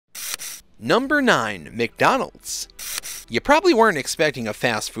Number 9. McDonald's. You probably weren't expecting a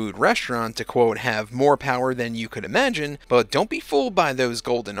fast food restaurant to, quote, have more power than you could imagine, but don't be fooled by those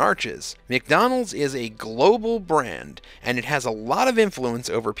golden arches. McDonald's is a global brand, and it has a lot of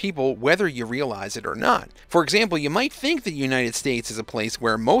influence over people whether you realize it or not. For example, you might think the United States is a place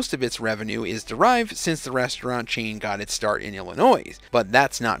where most of its revenue is derived since the restaurant chain got its start in Illinois, but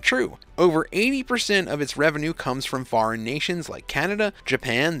that's not true. Over 80% of its revenue comes from foreign nations like Canada,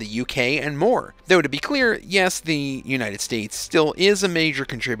 Japan, the UK, and more. Though to be clear, yes, the United States still is a major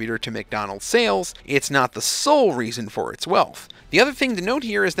contributor to McDonald's sales, it's not the sole reason for its wealth. The other thing to note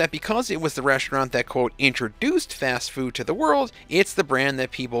here is that because it was the restaurant that, quote, introduced fast food to the world, it's the brand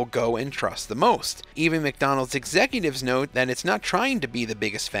that people go and trust the most. Even McDonald's executives note that it's not trying to be the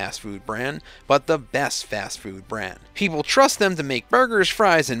biggest fast food brand, but the best fast food brand. People trust them to make burgers,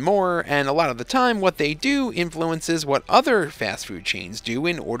 fries, and more, and a lot of the time what they do influences what other fast food chains do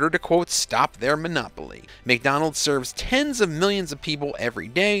in order to, quote, stop their monopoly. McDonald's serves tens of millions of people every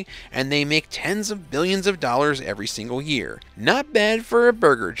day, and they make tens of billions of dollars every single year. Not bad for a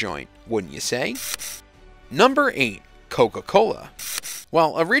burger joint, wouldn't you say? Number 8. Coca-Cola.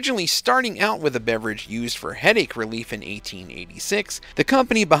 While originally starting out with a beverage used for headache relief in 1886, the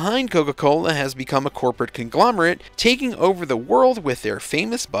company behind Coca-Cola has become a corporate conglomerate, taking over the world with their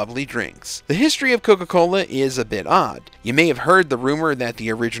famous bubbly drinks. The history of Coca-Cola is a bit odd. You may have heard the rumor that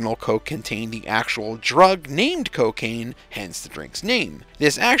the original Coke contained the actual drug named cocaine, hence the drink's name.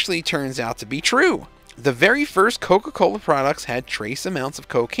 This actually turns out to be true. The very first Coca-Cola products had trace amounts of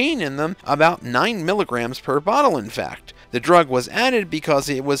cocaine in them, about 9 milligrams per bottle in fact. The drug was added because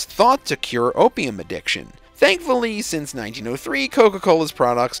it was thought to cure opium addiction. Thankfully, since 1903, Coca-Cola's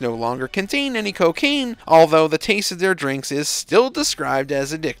products no longer contain any cocaine, although the taste of their drinks is still described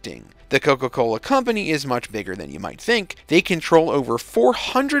as addicting. The Coca-Cola company is much bigger than you might think. They control over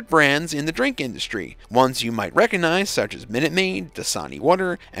 400 brands in the drink industry, ones you might recognize such as Minute Maid, Dasani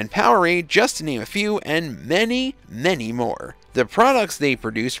Water, and Powerade, just to name a few, and many, many more. The products they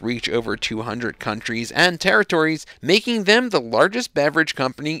produce reach over 200 countries and territories, making them the largest beverage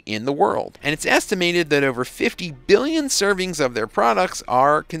company in the world. And it's estimated that over 50 billion servings of their products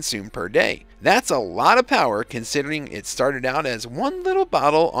are consumed per day. That's a lot of power considering it started out as one little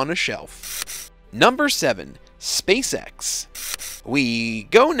bottle on a shelf. Number 7. SpaceX. We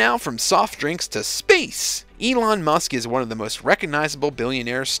go now from soft drinks to space. Elon Musk is one of the most recognizable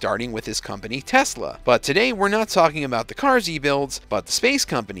billionaires, starting with his company Tesla. But today we're not talking about the cars he builds, but the space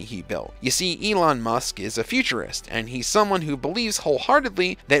company he built. You see, Elon Musk is a futurist, and he's someone who believes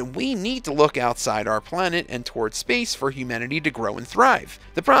wholeheartedly that we need to look outside our planet and towards space for humanity to grow and thrive.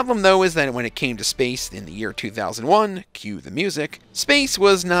 The problem though is that when it came to space in the year 2001, cue the music, space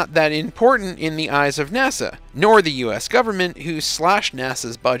was not that important in the eyes of NASA, nor the US government, who slashed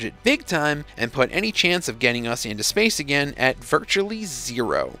NASA's budget big time and put any chance of getting us into space again at virtually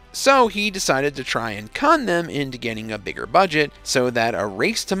zero. So he decided to try and con them into getting a bigger budget so that a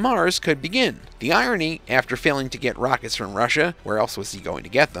race to Mars could begin. The irony, after failing to get rockets from Russia, where else was he going to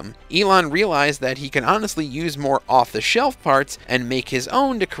get them, Elon realized that he can honestly use more off-the-shelf parts and make his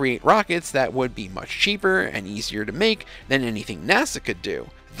own to create rockets that would be much cheaper and easier to make than anything NASA could do.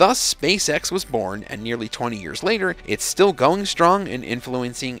 Thus, SpaceX was born, and nearly 20 years later, it's still going strong and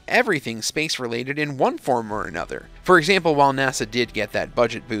influencing everything space-related in one form or another. For example, while NASA did get that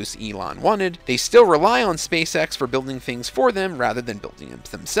budget boost Elon wanted, they still rely on SpaceX for building things for them rather than building them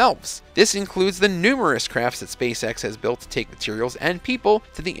themselves. This includes the numerous crafts that SpaceX has built to take materials and people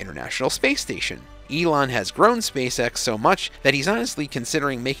to the International Space Station. Elon has grown SpaceX so much that he's honestly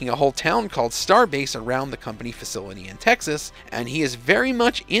considering making a whole town called Starbase around the company facility in Texas, and he is very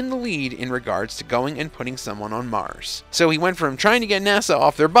much in the lead in regards to going and putting someone on Mars. So he went from trying to get NASA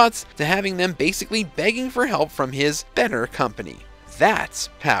off their butts to having them basically begging for help from his better company. That's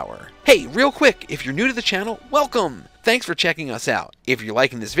power. Hey, real quick, if you're new to the channel, welcome! Thanks for checking us out. If you're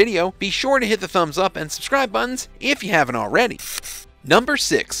liking this video, be sure to hit the thumbs up and subscribe buttons if you haven't already. Number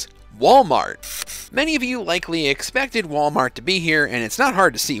 6. Wal-Mart. Many of you likely expected Wal-Mart to be here, and it's not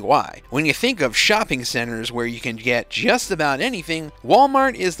hard to see why. When you think of shopping centers where you can get just about anything,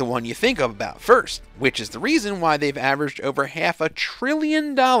 Wal-Mart is the one you think of about first, which is the reason why they've averaged over $500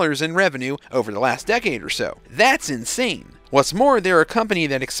 billion in revenue over the last decade or so. That's insane. What's more, they're a company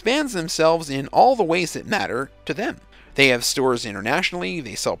that expands themselves in all the ways that matter to them. They have stores internationally,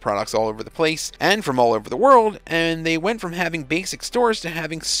 they sell products all over the place and from all over the world, and they went from having basic stores to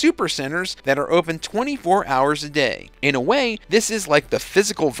having super centers that are open 24 hours a day. In a way, this is like the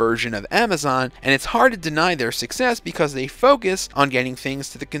physical version of Amazon, and it's hard to deny their success because they focus on getting things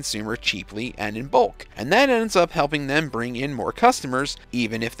to the consumer cheaply and in bulk. And that ends up helping them bring in more customers,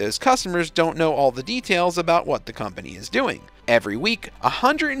 even if those customers don't know all the details about what the company is doing. Every week,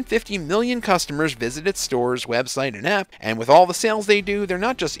 150 million customers visit its stores, website, and app, and with all the sales they do, they're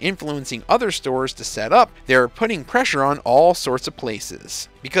not just influencing other stores to set up, they're putting pressure on all sorts of places.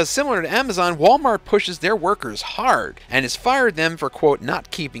 Because similar to Amazon, Walmart pushes their workers hard and has fired them for, quote,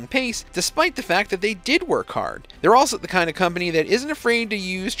 not keeping pace, despite the fact that they did work hard. They're also the kind of company that isn't afraid to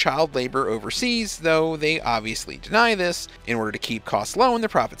use child labor overseas, though they obviously deny this, in order to keep costs low and their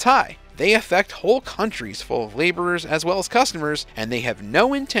profits high. They affect whole countries full of laborers as well as customers, and they have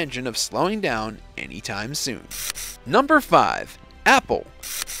no intention of slowing down anytime soon. Number 5. Apple.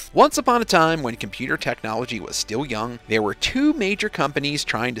 Once upon a time, when computer technology was still young, there were two major companies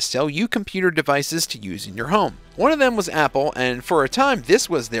trying to sell you computer devices to use in your home. One of them was Apple, and for a time this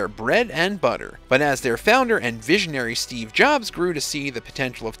was their bread and butter. But as their founder and visionary Steve Jobs grew to see the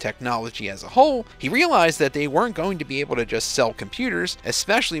potential of technology as a whole, he realized that they weren't going to be able to just sell computers,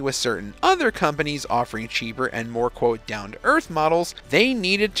 especially with certain other companies offering cheaper and more, quote, down-to-earth models. They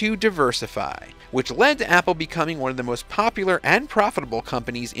needed to diversify, which led to Apple becoming one of the most popular and profitable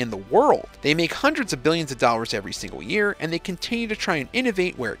companies in the world. They make hundreds of billions of dollars every single year, and they continue to try and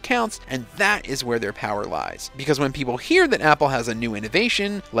innovate where it counts, and that is where their power lies. Because when people hear that Apple has a new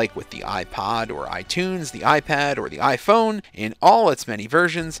innovation, like with the iPod or iTunes, the iPad or the iPhone, in all its many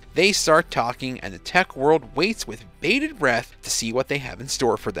versions, they start talking, and the tech world waits with bated breath to see what they have in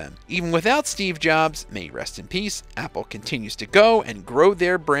store for them. Even without Steve Jobs, may he rest in peace, Apple continues to go and grow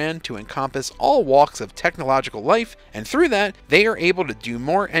their brand to encompass all walks of technological life, and through that, they are able to do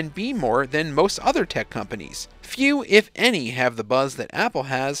more and be more than most other tech companies. Few, if any, have the buzz that Apple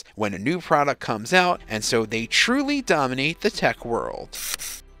has when a new product comes out, and so they truly dominate the tech world.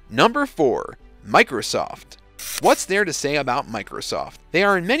 Number 4. Microsoft. What's there to say about Microsoft? They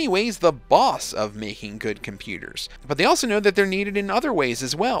are in many ways the boss of making good computers, but they also know that they're needed in other ways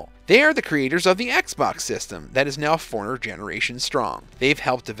as well. They are the creators of the Xbox system that is now 4 generations strong. They've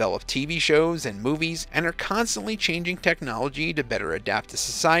helped develop TV shows and movies and are constantly changing technology to better adapt to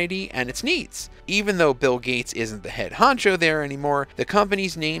society and its needs. Even though Bill Gates isn't the head honcho there anymore, the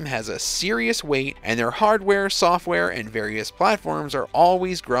company's name has a serious weight, and their hardware, software, and various platforms are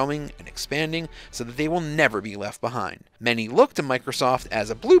always growing and expanding so that they will never be left behind. Many look to Microsoft as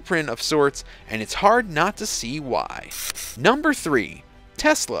a blueprint of sorts, and it's hard not to see why. Number 3.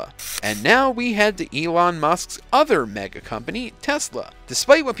 Tesla. And now we head to Elon Musk's other mega company, Tesla.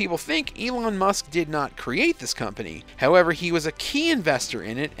 Despite what people think, Elon Musk did not create this company. However, he was a key investor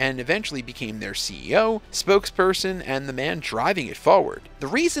in it and eventually became their CEO, spokesperson, and the man driving it forward. The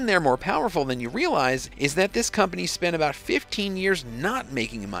reason they're more powerful than you realize is that this company spent about 15 years not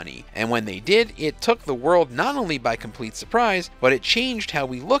making money, and when they did, it took the world not only by complete surprise, but it changed how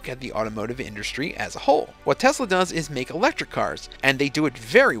we look at the automotive industry as a whole. What Tesla does is make electric cars, and they do it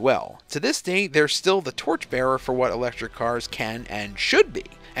very well. To this day, they're still the torchbearer for what electric cars can and should be.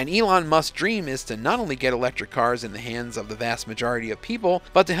 And Elon Musk's dream is to not only get electric cars in the hands of the vast majority of people,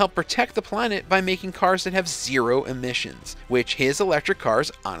 but to help protect the planet by making cars that have zero emissions, which his electric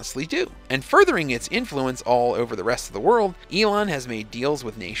cars honestly do. And furthering its influence all over the rest of the world, Elon has made deals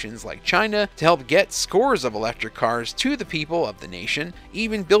with nations like China to help get scores of electric cars to the people of the nation,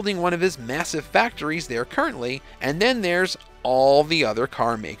 even building one of his massive factories there currently. And then there's all the other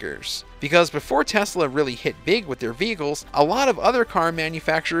car makers. Because before Tesla really hit big with their vehicles, a lot of other car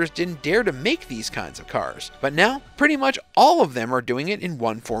manufacturers didn't dare to make these kinds of cars. But now, pretty much all of them are doing it in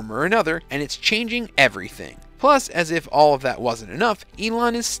one form or another, and it's changing everything. Plus, as if all of that wasn't enough,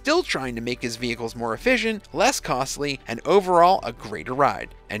 Elon is still trying to make his vehicles more efficient, less costly, and overall a greater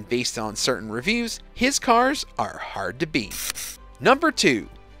ride. And based on certain reviews, his cars are hard to beat. Number 2.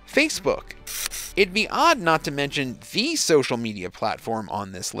 Facebook. It'd be odd not to mention the social media platform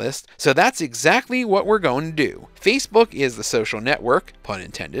on this list, so that's exactly what we're going to do. Facebook is the social network, pun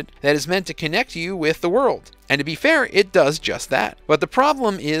intended, that is meant to connect you with the world. And to be fair, it does just that. But the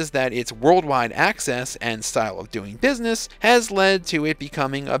problem is that its worldwide access and style of doing business has led to it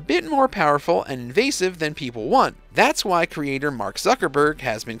becoming a bit more powerful and invasive than people want. That's why creator Mark Zuckerberg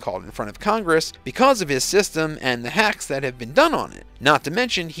has been called in front of Congress because of his system and the hacks that have been done on it. Not to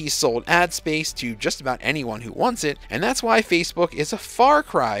mention, he's sold ad space to just about anyone who wants it, and that's why Facebook is a far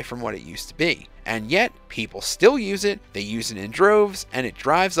cry from what it used to be. and yet people still use it, they use it in droves, and it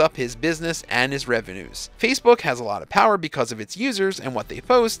drives up his business and his revenues. Facebook has a lot of power because of its users and what they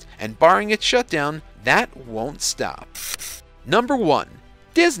post, and barring its shutdown, that won't stop. Number 1.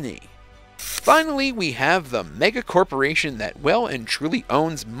 Disney. Finally, we have the mega corporation that well and truly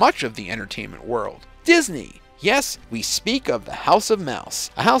owns much of the entertainment world. Disney. Yes, we speak of the House of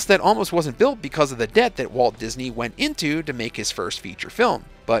Mouse, a house that almost wasn't built because of the debt that Walt Disney went into to make his first feature film.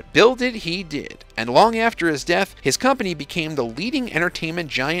 But build it he did, and long after his death, his company became the leading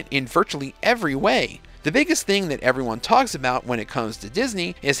entertainment giant in virtually every way. The biggest thing that everyone talks about when it comes to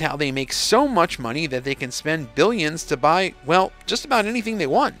Disney is how they make so much money that they can spend billions to buy, well, just about anything they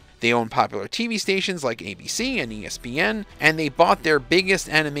want. They own popular TV stations like ABC and ESPN, and they bought their biggest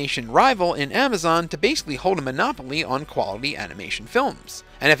animation rival in Amazon to basically hold a monopoly on quality animation films.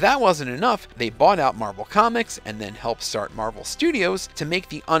 And if that wasn't enough, they bought out Marvel Comics and then helped start Marvel Studios to make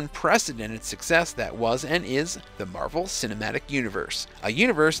the unprecedented success that was and is the Marvel Cinematic Universe, a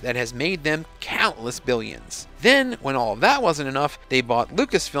universe that has made them countless billions. Then, when all of that wasn't enough, they bought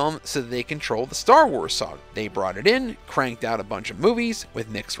Lucasfilm so that they control the Star Wars saga. They brought it in, cranked out a bunch of movies with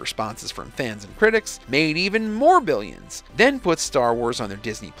mixed responses from fans and critics, made even more billions, then put Star Wars on their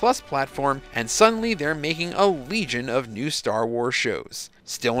Disney Plus platform, and suddenly they're making a legion of new Star Wars shows.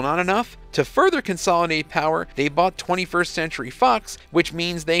 Still not enough? To further consolidate power, they bought 21st Century Fox, which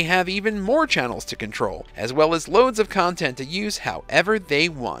means they have even more channels to control, as well as loads of content to use however they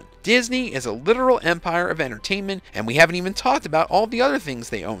want. Disney is a literal empire of entertainment, and we haven't even talked about all the other things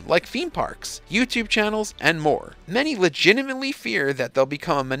they own, like theme parks, YouTube channels, and more. Many legitimately fear that they'll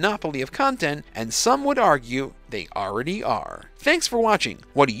become a monopoly of content, and some would argue they already are. Thanks for watching.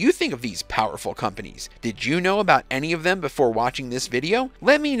 What do you think of these powerful companies? Did you know about any of them before watching this video?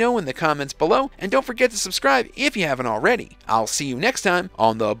 Let me know in the comments below, and don't forget to subscribe if you haven't already. I'll see you next time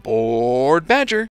on the Bored Badger.